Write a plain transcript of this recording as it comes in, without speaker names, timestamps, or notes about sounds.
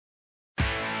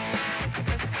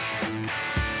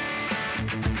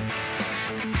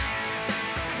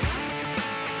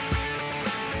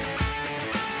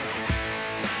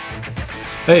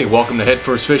Hey, welcome to Head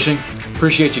First Fishing.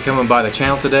 Appreciate you coming by the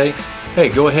channel today. Hey,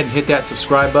 go ahead and hit that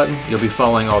subscribe button. You'll be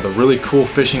following all the really cool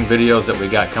fishing videos that we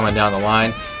got coming down the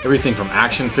line. Everything from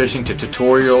action fishing to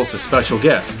tutorials to special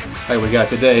guests. Like we got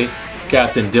today,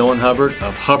 Captain Dylan Hubbard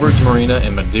of Hubbard's Marina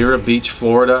in Madeira Beach,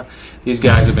 Florida. These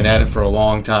guys have been at it for a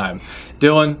long time.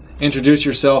 Dylan, introduce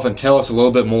yourself and tell us a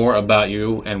little bit more about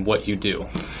you and what you do.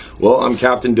 Well, I'm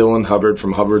Captain Dylan Hubbard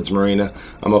from Hubbard's Marina.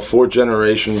 I'm a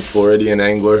fourth-generation Floridian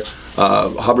angler.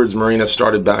 Hubbard's Marina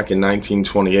started back in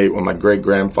 1928 when my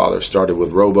great-grandfather started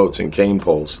with rowboats and cane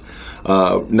poles.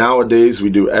 Nowadays, we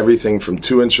do everything from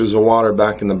 2 inches of water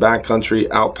back in the backcountry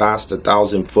out past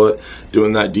 1,000 foot,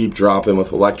 doing that deep drop-in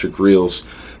with electric reels.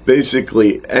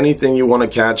 Basically, anything you want to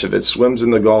catch, if it swims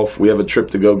in the Gulf, we have a trip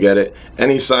to go get it.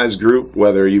 Any size group,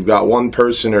 whether you've got one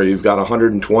person or you've got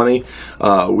 120,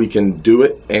 we can do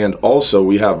it. And also,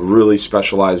 we have really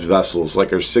specialized vessels,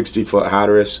 like our 60-foot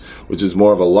Hatteras, which is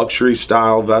more of a luxury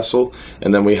style vessel.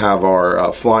 And then we have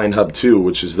our Flying Hub 2,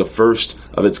 which is the first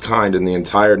of its kind in the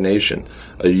entire nation.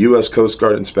 A U.S. Coast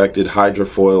Guard inspected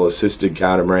hydrofoil assisted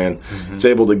catamaran. It's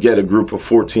able to get a group of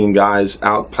 14 guys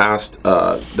out past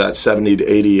that 70 to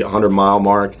 80, 100 mile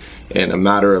mark in a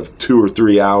matter of 2 or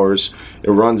 3 hours.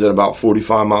 It runs at about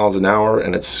 45 miles an hour,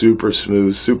 and it's super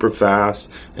smooth, super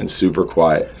fast, and super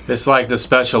quiet. It's like the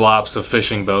special ops of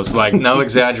fishing boats. Like, no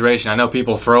exaggeration. I know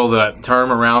people throw that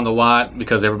term around a lot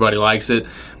because everybody likes it,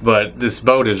 but this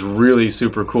boat is really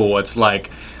super cool. It's like,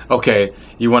 okay,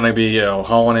 you want to be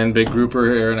hauling in big grouper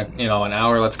here in an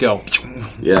hour, let's go.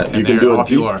 Yeah, and you can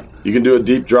do a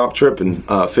deep drop trip in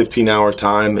 15-hour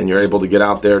time, and you're able to get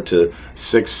out there to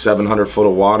 600-700 foot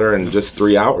of water in just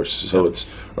 3 hours. So it's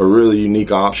a really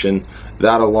unique option.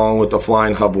 That, along with the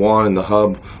Flying Hub 1 and the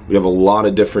Hub, we have a lot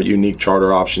of different unique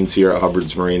charter options here at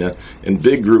Hubbard's Marina, and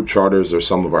big group charters are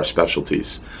some of our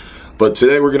specialties. But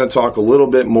today we're going to talk a little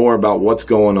bit more about what's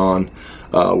going on.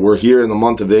 We're here in the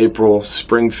month of April,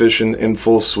 spring fishing in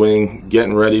full swing,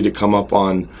 getting ready to come up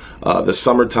on the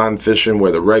summertime fishing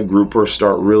where the red grouper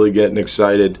start really getting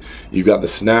excited. You've got the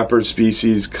snapper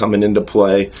species coming into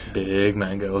play. Big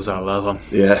mangoes, I love them.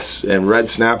 Yes, and red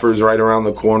snappers right around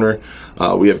the corner.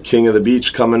 We have King of the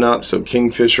Beach coming up, so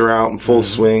kingfish are out in full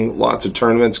swing. Lots of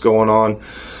tournaments going on.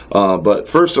 But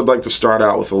first I'd like to start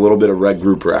out with a little bit of red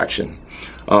grouper action.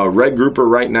 Red grouper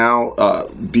right now,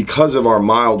 because of our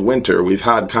mild winter, we've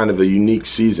had kind of a unique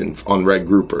season on red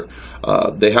grouper.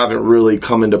 They haven't really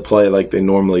come into play like they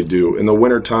normally do. In the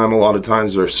wintertime, a lot of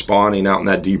times they're spawning out in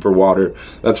that deeper water.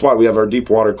 That's why we have our deep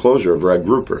water closure of red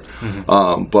grouper.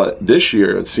 But this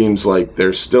year, it seems like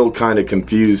they're still kind of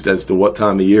confused as to what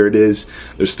time of year it is.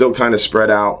 They're still kind of spread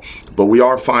out. But we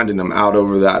are finding them out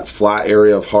over that flat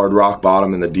area of hard rock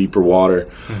bottom in the deeper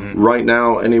water. Right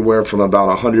now, anywhere from about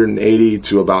 180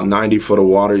 to about 90 foot of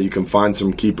water, you can find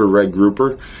some keeper red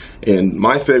grouper. And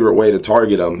my favorite way to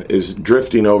target them is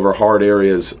drifting over hard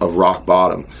areas of rock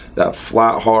bottom. That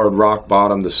flat, hard rock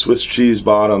bottom, the Swiss cheese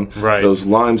bottom, those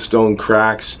limestone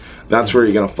cracks. That's where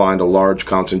you're going to find a large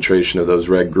concentration of those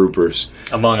red groupers.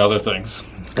 Among other things.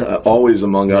 Always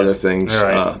among other things.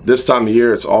 This time of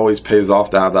year, it always pays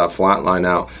off to have that flat line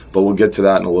out, but we'll get to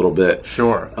that in a little bit.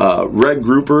 Sure. Red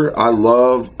grouper, I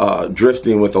love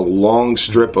drifting with a long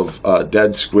strip of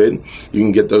dead squid. You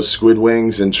can get those squid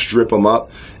wings and strip them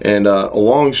up, and a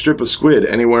long strip of squid,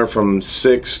 anywhere from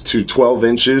 6 to 12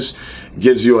 inches,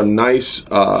 gives you a nice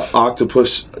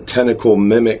octopus tentacle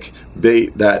mimic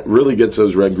bait that really gets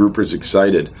those red groupers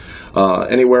excited.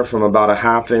 Anywhere from about a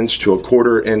 1/2 inch to a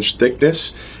 1/4 inch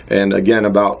thickness, and again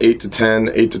about 8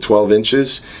 to 12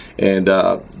 inches. And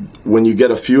when you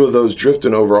get a few of those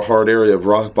drifting over a hard area of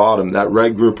rock bottom, that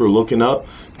red grouper looking up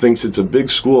thinks it's a big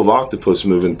school of octopus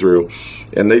moving through,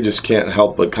 and they just can't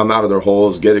help but come out of their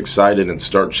holes, get excited, and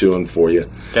start chewing for you.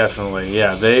 Definitely,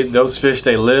 yeah. Those fish,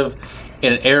 they live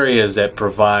in areas that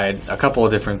provide a couple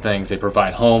of different things. They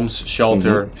provide homes,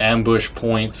 shelter, ambush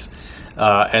points,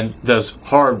 and those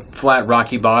hard, flat,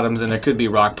 rocky bottoms, and there could be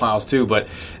rock piles too, but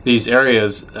these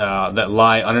areas that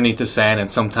lie underneath the sand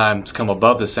and sometimes come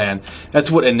above the sand,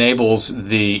 that's what enables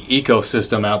the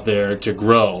ecosystem out there to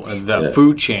grow, and the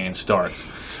food chain starts.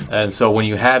 And so when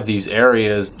you have these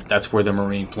areas, that's where the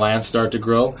marine plants start to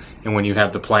grow. And when you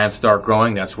have the plants start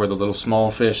growing, that's where the little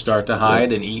small fish start to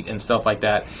hide and eat and stuff like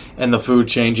that. And the food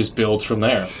chain just builds from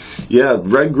there. Yeah,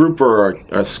 red grouper are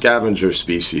a scavenger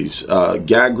species.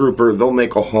 Gag grouper, they'll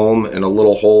make a home in a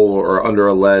little hole or under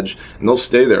a ledge, and they'll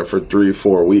stay there for 3 or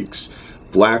 4 weeks.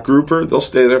 Black grouper, they'll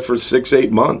stay there for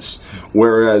 6-8 months,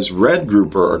 whereas red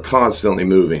grouper are constantly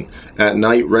moving. At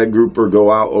night, red grouper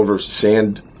go out over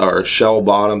sand or shell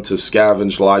bottom to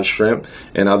scavenge live shrimp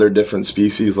and other different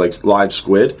species like live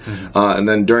squid. And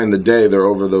then during the day, they're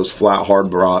over those flat,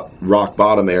 hard rock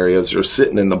bottom areas, or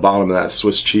sitting in the bottom of that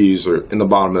Swiss cheese or in the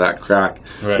bottom of that crack,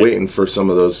 waiting for some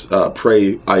of those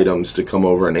prey items to come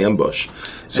over and ambush.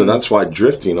 So that's why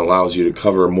drifting allows you to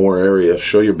cover more area,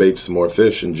 show your baits to more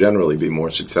fish, and generally be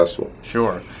more successful.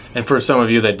 Sure. And for some of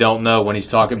you that don't know, when he's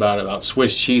talking about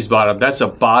Swiss cheese bottom, that's a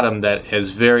bottom that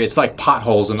is it's like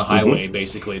potholes in the highway,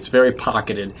 basically. It's very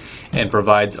pocketed and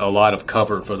provides a lot of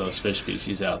cover for those fish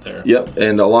species out there. Yep,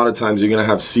 and a lot of times you're going to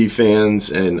have sea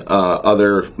fans and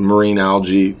other marine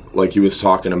algae, like he was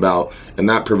talking about, and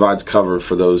that provides cover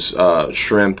for those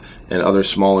shrimp and other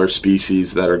smaller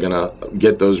species that are going to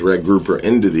get those red grouper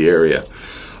into the area.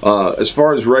 As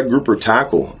far as red grouper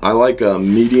tackle, I like a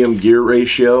medium gear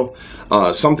ratio,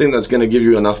 something that's going to give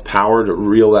you enough power to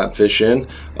reel that fish in,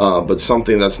 but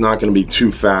something that's not going to be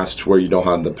too fast where you don't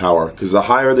have the power. Because the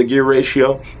higher the gear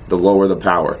ratio, the lower the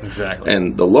power. Exactly.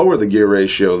 And the lower the gear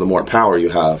ratio, the more power you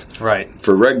have. Right.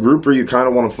 For red grouper, you kind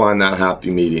of want to find that happy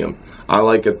medium. I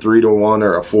like a 3-to-1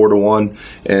 or a 4-to-1,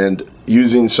 and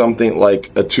using something like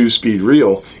a 2-speed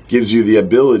reel gives you the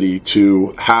ability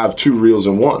to have 2 reels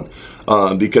in one.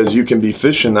 Because you can be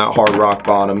fishing that hard rock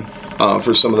bottom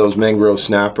for some of those mangrove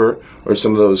snapper or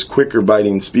some of those quicker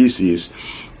biting species.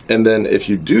 And then if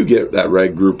you do get that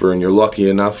red grouper and you're lucky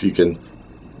enough, you can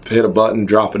hit a button,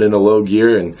 drop it into low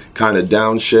gear, and kind of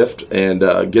downshift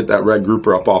and get that red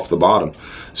grouper up off the bottom.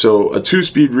 So a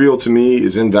 2-speed reel to me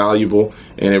is invaluable,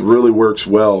 and it really works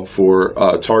well for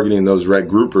targeting those red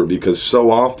grouper, because so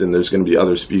often there's going to be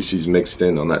other species mixed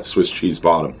in on that Swiss cheese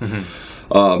bottom.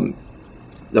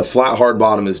 The flat hard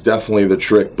bottom is definitely the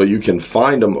trick, but you can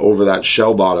find them over that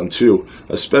shell bottom too,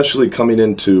 especially coming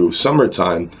into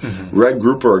summertime. Red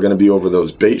grouper are going to be over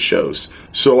those bait shows.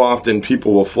 So often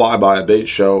people will fly by a bait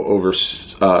show over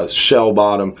shell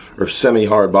bottom or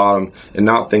semi-hard bottom and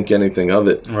not think anything of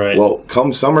it. Right. Well,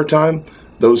 come summertime,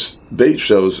 those bait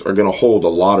shows are going to hold a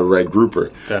lot of red grouper.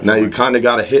 Definitely. Now you kind of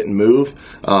got to hit and move,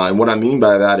 and what I mean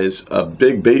by that is a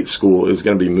big bait school is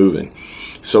going to be moving.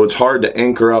 So it's hard to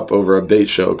anchor up over a bait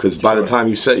show, because by the time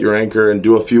you set your anchor and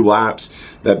do a few laps,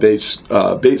 that bait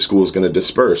school is going to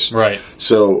disperse. Right.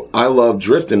 So I love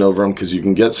drifting over them because you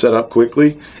can get set up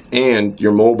quickly and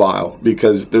you're mobile,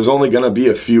 because there's only going to be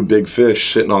a few big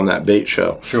fish sitting on that bait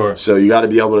show. Sure. So you got to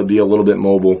be able to be a little bit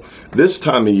mobile. This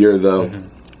time of year, though,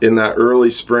 in that early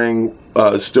spring,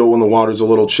 still when the water's a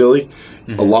little chilly,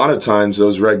 a lot of times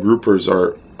those red groupers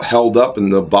are held up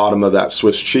in the bottom of that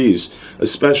Swiss cheese,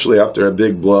 especially after a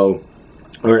big blow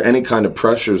or any kind of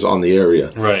pressures on the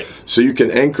area. Right. So you can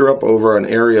anchor up over an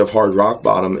area of hard rock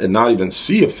bottom and not even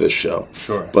see a fish show.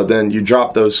 Sure. But then you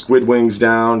drop those squid wings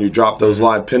down, you drop those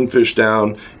live pinfish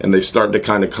down, and they start to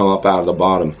kind of come up out of the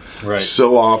bottom. Right.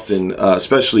 So often,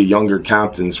 especially younger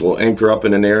captains will anchor up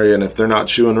in an area, and if they're not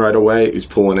chewing right away, he's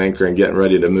pulling anchor and getting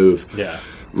ready to move. Yeah.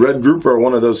 Red grouper are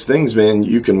one of those things, man.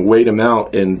 You can wait them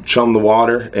out and chum the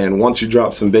water, and once you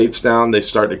drop some baits down, they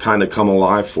start to kind of come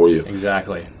alive for you.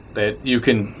 Exactly. That you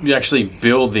actually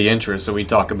build the interest. So we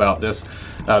talk about this,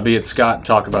 be it Scott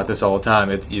talk about this all the time.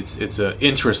 It's an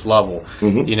interest level.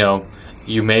 You know,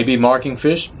 you may be marking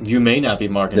fish, you may not be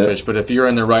marking fish, but if you're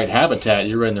in the right habitat,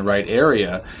 you're in the right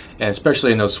area, and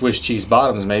especially in those Swiss cheese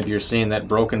bottoms, maybe you're seeing that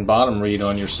broken bottom read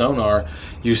on your sonar,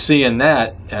 you seeing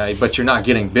that, but you're not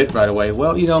getting bit right away.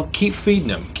 Well, you know, keep feeding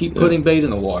them, keep putting bait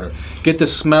in the water, get the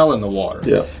smell in the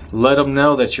water, let them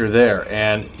know that you're there.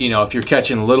 And you know, if you're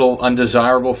catching little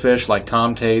undesirable fish like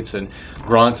tomtates and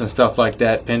grunts and stuff like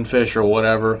that, pinfish or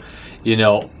whatever, you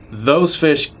know, those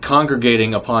fish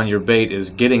congregating upon your bait is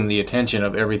getting the attention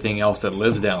of everything else that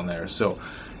lives down there. So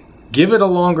give it a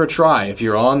longer try. If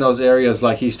you're on those areas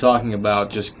like he's talking about,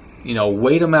 just, you know,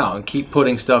 wait them out and keep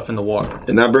putting stuff in the water.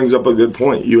 And that brings up a good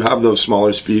point. You have those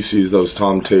smaller species, those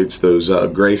tomtates, those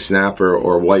gray snapper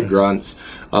or white grunts,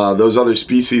 those other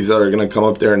species that are going to come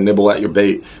up there and nibble at your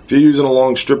bait. If you're using a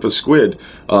long strip of squid,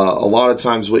 a lot of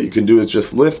times what you can do is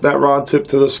just lift that rod tip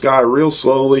to the sky real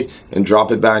slowly and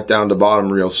drop it back down to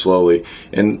bottom real slowly.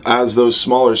 And as those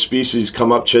smaller species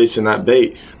come up chasing that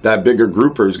bait, that bigger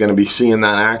grouper is going to be seeing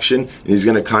that action, and he's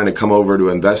going to kind of come over to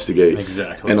investigate.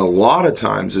 Exactly. And a lot of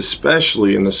times,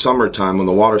 especially in the summertime when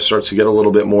the water starts to get a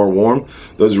little bit more warm,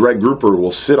 those red grouper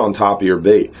will sit on top of your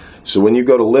bait. So when you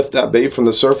go to lift that bait from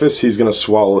the surface, he's going to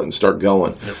swallow it and start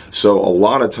going. So a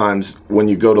lot of times when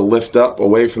you go to lift up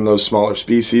away from those smaller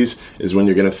species is when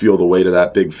you're going to feel the weight of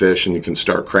that big fish, and you can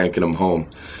start cranking them home.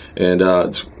 And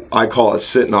I call it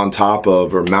sitting on top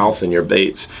of or mouthing your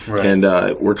baits. And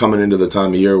we're coming into the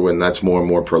time of year when that's more and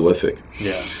more prolific.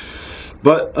 Yeah.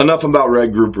 But enough about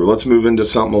red grouper. Let's move into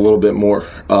something a little bit more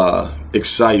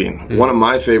exciting. One of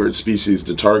my favorite species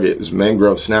to target is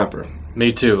mangrove snapper. Me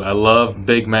too. I love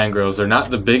big mangroves. They're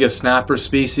not the biggest snapper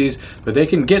species, but they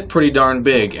can get pretty darn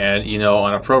big. And, you know,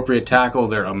 on appropriate tackle,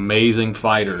 they're amazing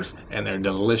fighters, and they're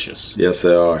delicious. Yes,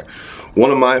 they are.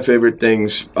 One of my favorite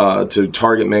things to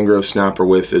target mangrove snapper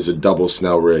with is a double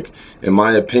snell rig. In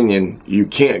my opinion, you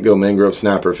can't go mangrove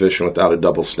snapper fishing without a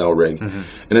double snell rig.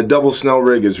 And a double snell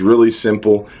rig is really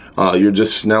simple. You're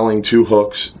just snelling 2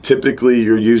 hooks. Typically,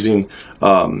 you're using...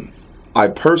 I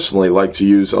personally like to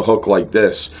use a hook like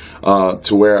this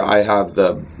to where I have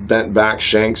the bent back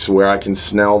shanks where I can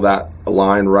snell that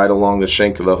line right along the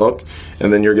shank of the hook,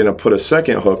 and then you're going to put a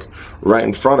second hook right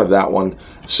in front of that one,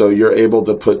 so you're able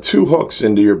to put 2 hooks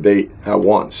into your bait at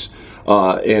once.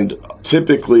 And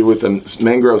typically with a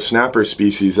mangrove snapper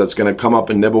species that's going to come up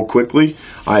and nibble quickly,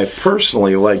 I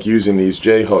personally like using these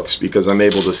J hooks because I'm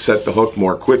able to set the hook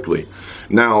more quickly.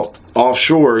 Now,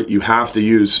 offshore, you have to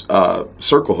use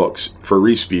circle hooks for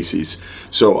reef species.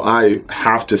 So I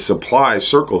have to supply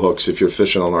circle hooks if you're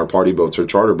fishing on our party boats or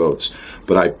charter boats.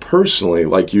 But I personally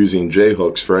like using J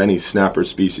hooks for any snapper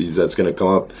species that's going to come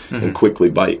up and quickly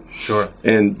bite. Sure.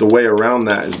 And the way around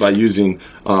that is by using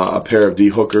a pair of D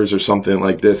hookers or something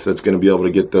like this that's going to be able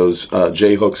to get those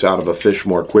J hooks out of a fish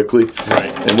more quickly.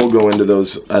 Right. And we'll go into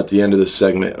those at the end of this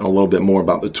segment and a little bit more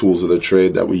about the tools of the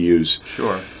trade that we use.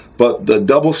 Sure. But the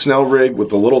double snell rig with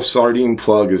the little sardine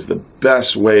plug is the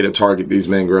best way to target these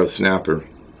mangrove snapper.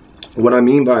 What I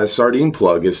mean by a sardine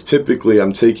plug is typically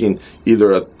I'm taking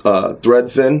either a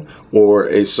thread fin or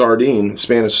a sardine,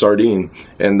 Spanish sardine,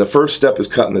 and the first step is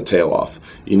cutting the tail off.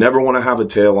 You never want to have a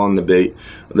tail on the bait.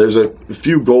 There's a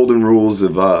few golden rules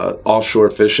of offshore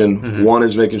fishing. One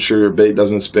is making sure your bait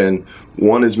doesn't spin.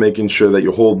 One is making sure that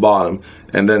you hold bottom.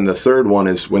 And then the third one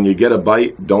is when you get a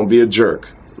bite, don't be a jerk.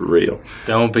 Real.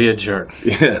 Don't be a jerk.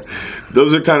 Yeah,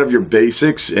 those are kind of your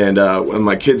basics, and in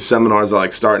my kids' seminars I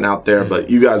like starting out there,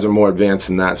 but you guys are more advanced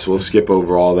than that, so we'll skip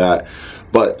over all that.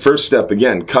 But first step,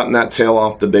 again, cutting that tail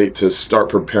off the bait to start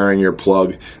preparing your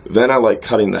plug. Then I like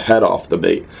cutting the head off the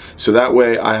bait. So that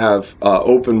way I have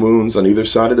open wounds on either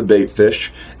side of the bait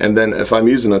fish. And then if I'm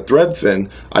using a thread fin,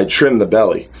 I trim the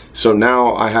belly. So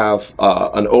now I have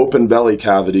an open belly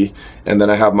cavity, and then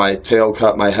I have my tail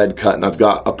cut, my head cut, and I've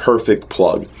got a perfect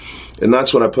plug. And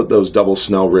that's what I put those double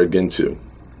snell rig into.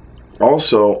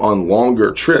 Also, on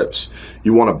longer trips,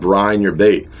 you want to brine your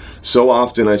bait. So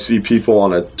often I see people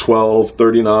on a 12,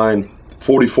 39,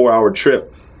 44-hour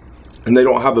trip, and they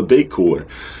don't have a bait cooler.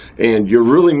 And you're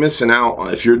really missing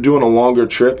out if you're doing a longer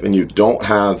trip and you don't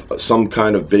have some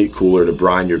kind of bait cooler to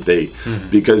brine your bait.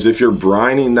 Because if you're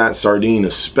brining that sardine,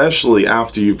 especially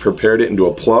after you've prepared it into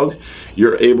a plug,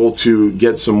 you're able to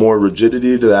get some more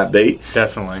rigidity to that bait.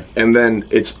 Definitely. And then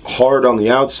it's hard on the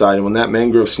outside, and when that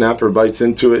mangrove snapper bites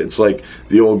into it, it's like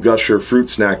the old Gusher fruit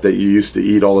snack that you used to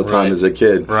eat all the time as a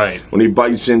kid. Right. When he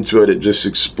bites into it, it just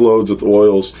explodes with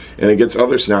oils, and it gets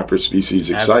other snapper species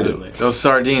excited. Absolutely. Those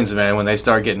sardines, man, when they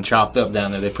start getting chopped up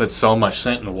down there, they put so much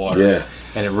scent in the water. Yeah.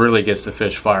 And it really gets the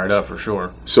fish fired up for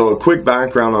sure. So a quick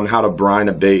background on how to brine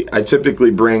a bait. I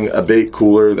typically bring a bait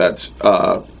cooler that's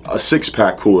a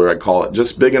 6-pack cooler, I call it,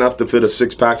 just big enough to fit a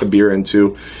 6-pack of beer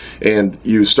into, and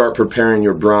you start preparing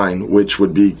your brine, which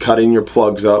would be cutting your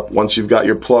plugs up. Once you've got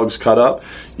your plugs cut up,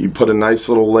 you put a nice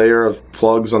little layer of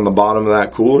plugs on the bottom of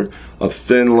that cooler, a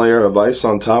thin layer of ice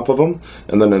on top of them,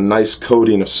 and then a nice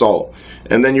coating of salt.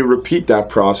 And then you repeat that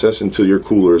process until your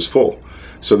cooler is full.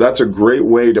 So that's a great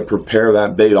way to prepare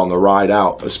that bait on the ride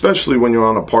out, especially when you're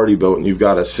on a party boat and you've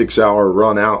got a 6-hour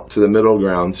run out to the middle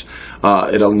grounds.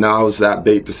 It allows that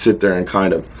bait to sit there and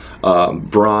kind of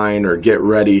brine or get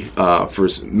ready for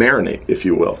marinate, if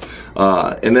you will.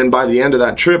 And then by the end of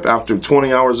that trip, after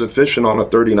 20 hours of fishing on a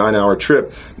 39-hour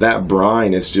trip, that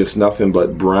brine is just nothing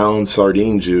but brown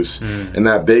sardine juice. And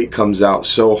that bait comes out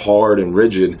so hard and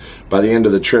rigid. By the end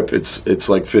of the trip, it's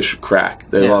like fish crack.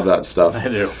 They love that stuff. I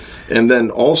do. And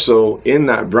then also in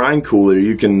that brine cooler,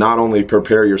 you can not only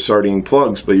prepare your sardine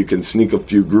plugs, but you can sneak a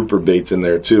few grouper baits in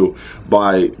there too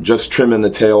by just trimming the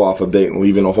tail off a bait and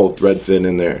leaving a whole thread fin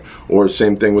in there. Or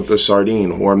same thing with the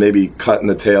sardine, or maybe cutting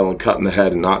the tail and cutting the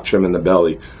head and not trimming the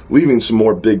belly, leaving some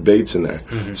more big baits in there.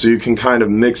 So you can kind of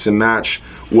mix and match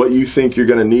what you think you're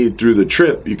going to need through the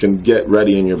trip. You can get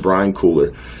ready in your brine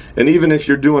cooler. And even if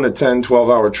you're doing a 10,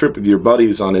 12-hour trip with your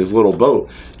buddies on his little boat,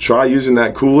 try using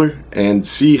that cooler and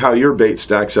see how your bait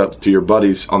stacks up to your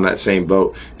buddies on that same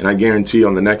boat. And I guarantee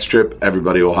on the next trip,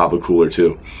 everybody will have a cooler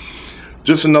too.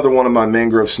 Just another one of my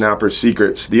mangrove snapper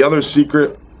secrets. The other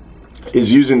secret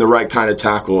is using the right kind of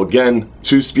tackle. Again,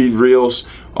 2-speed reels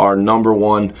are number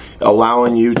one,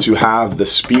 allowing you to have the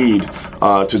speed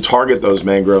to target those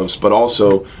mangroves, but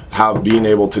also being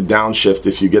able to downshift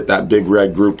if you get that big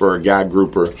red grouper or gag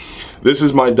grouper. This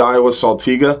is my Daiwa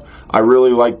Saltiga. I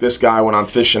really like this guy when I'm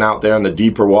fishing out there in the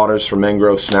deeper waters for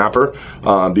mangrove snapper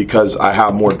because I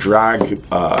have more drag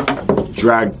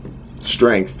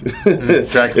strength,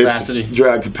 drag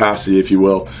capacity, if you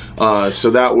will.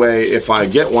 So that way, if I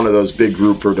get one of those big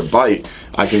grouper to bite,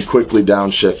 I can quickly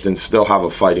downshift and still have a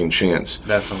fighting chance.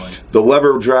 Definitely. The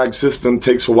lever drag system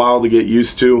takes a while to get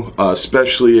used to,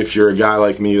 especially if you're a guy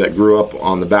like me that grew up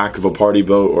on the back of a party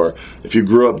boat, or if you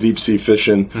grew up deep sea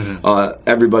fishing.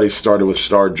 Everybody started with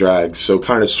star drags, so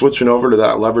kind of switching over to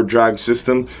that lever drag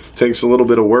system takes a little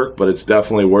bit of work, but it's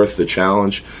definitely worth the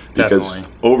challenge because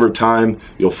over time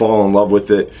you'll fall in love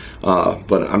with it.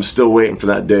 But I'm still waiting for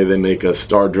that day they make a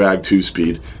star drag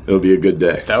 2-speed. It'll be a good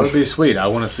day. That would be sweet. I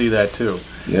want to see that too.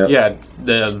 Yep. Yeah,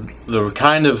 the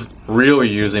kind of reel you're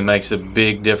using makes a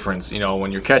big difference. You know,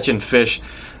 when you're catching fish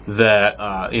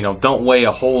that you know, don't weigh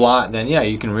a whole lot, then yeah,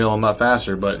 you can reel them up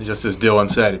faster. But just as Dylan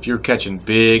said, if you're catching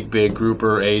big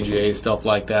grouper, AJ, stuff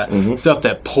like that, stuff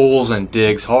that pulls and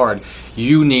digs hard,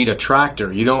 you need a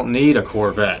tractor. You don't need a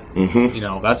Corvette. You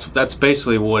know, that's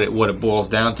basically what it boils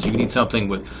down to. You need something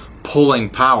with pulling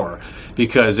power,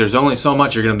 because there's only so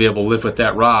much you're going to be able to lift with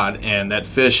that rod, and that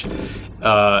fish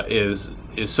is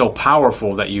so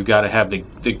powerful that you got to have the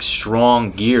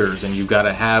strong gears, and you got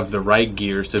to have the right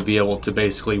gears to be able to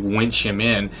basically winch him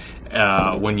in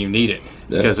when you need it.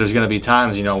 Because there's going to be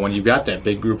times, you know, when you've got that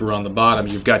big grouper on the bottom,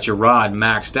 you've got your rod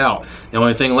maxed out. The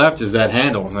only thing left is that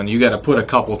handle, and you got to put a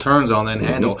couple turns on that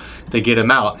handle to get him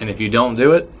out. And if you don't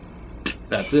do it,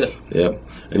 that's it. Yep.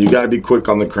 And you got to be quick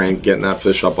on the crank, getting that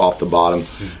fish up off the bottom.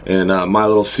 And my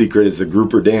little secret is the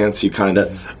grouper dance. You kind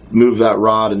of move that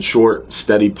rod in short,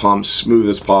 steady pumps, smooth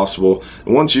as possible.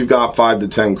 And once you've got 5 to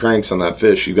 10 cranks on that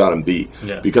fish, you got them beat.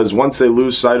 Because once they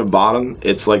lose sight of bottom,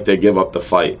 it's like they give up the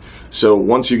fight. So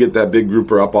once you get that big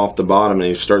grouper up off the bottom and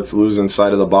he starts losing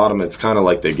sight of the bottom, it's kind of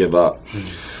like they give up.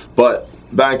 But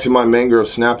back to my mangrove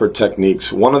snapper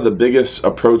techniques, one of the biggest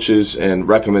approaches and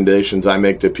recommendations I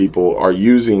make to people are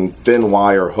using thin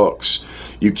wire hooks.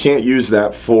 You can't use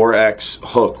that 4X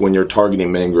hook when you're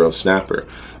targeting mangrove snapper.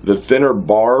 The thinner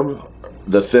barb,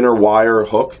 the thinner wire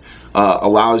hook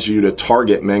allows you to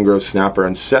target mangrove snapper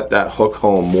and set that hook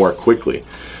home more quickly.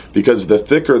 Because the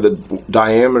thicker the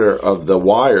diameter of the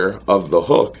wire of the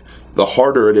hook, the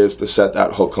harder it is to set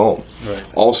that hook home.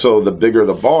 Also, the bigger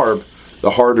the barb,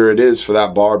 the harder it is for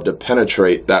that barb to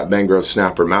penetrate that mangrove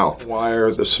snapper mouth.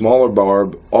 Wire, the smaller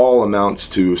barb, all amounts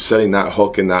to setting that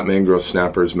hook in that mangrove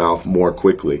snapper's mouth more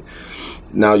quickly.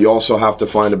 Now you also have to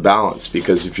find a balance,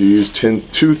 because if you use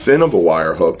too thin of a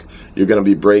wire hook, you're going to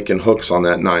be breaking hooks on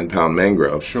that 9-pound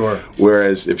mangrove.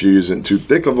 Whereas if you're using too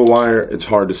thick of a wire, it's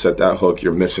hard to set that hook.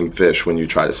 You're missing fish when you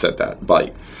try to set that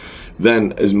bite.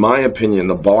 Then, in my opinion,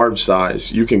 the barb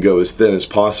size, you can go as thin as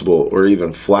possible or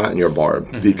even flatten your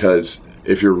barb, because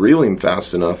if you're reeling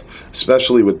fast enough,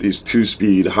 especially with these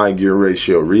 2-speed high gear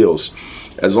ratio reels,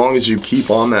 as long as you keep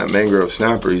on that mangrove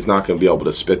snapper, he's not going to be able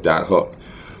to spit that hook.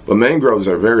 But mangroves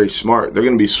are very smart. They're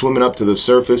going to be swimming up to the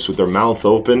surface with their mouth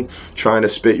open, trying to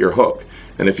spit your hook.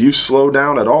 And if you slow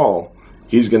down at all,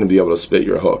 he's going to be able to spit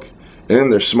your hook.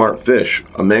 And they're smart fish.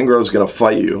 A mangrove's going to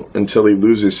fight you until he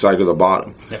loses sight of the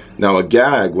bottom. Now a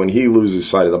gag, when he loses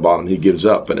sight of the bottom, he gives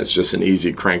up, and it's just an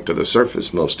easy crank to the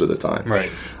surface most of the time.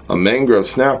 A mangrove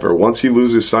snapper, once he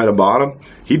loses sight of bottom,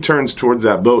 he turns towards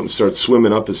that boat and starts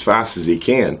swimming up as fast as he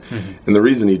can. And the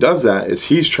reason he does that is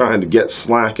he's trying to get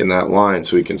slack in that line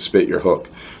so he can spit your hook.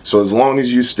 So as long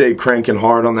as you stay cranking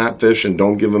hard on that fish and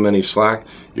don't give him any slack,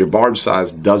 your barb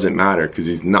size doesn't matter, because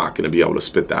he's not going to be able to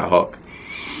spit that hook.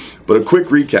 But a quick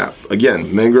recap.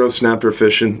 Again, mangrove snapper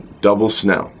fishing, double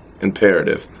snell,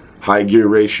 imperative. High gear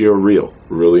ratio reel,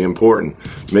 really important.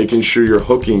 Making sure you're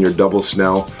hooking your double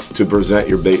snell to present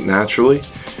your bait naturally,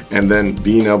 and then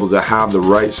being able to have the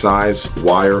right size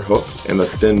wire hook and the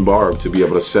thin barb to be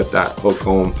able to set that hook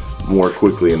home more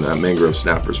quickly in that mangrove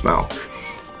snapper's mouth.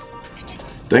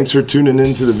 Thanks for tuning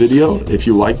into the video. If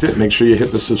you liked it, make sure you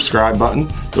hit the subscribe button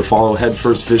to follow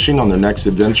Headfirst Fishing on their next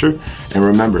adventure. And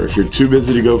remember, if you're too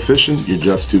busy to go fishing, you're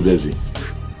just too busy.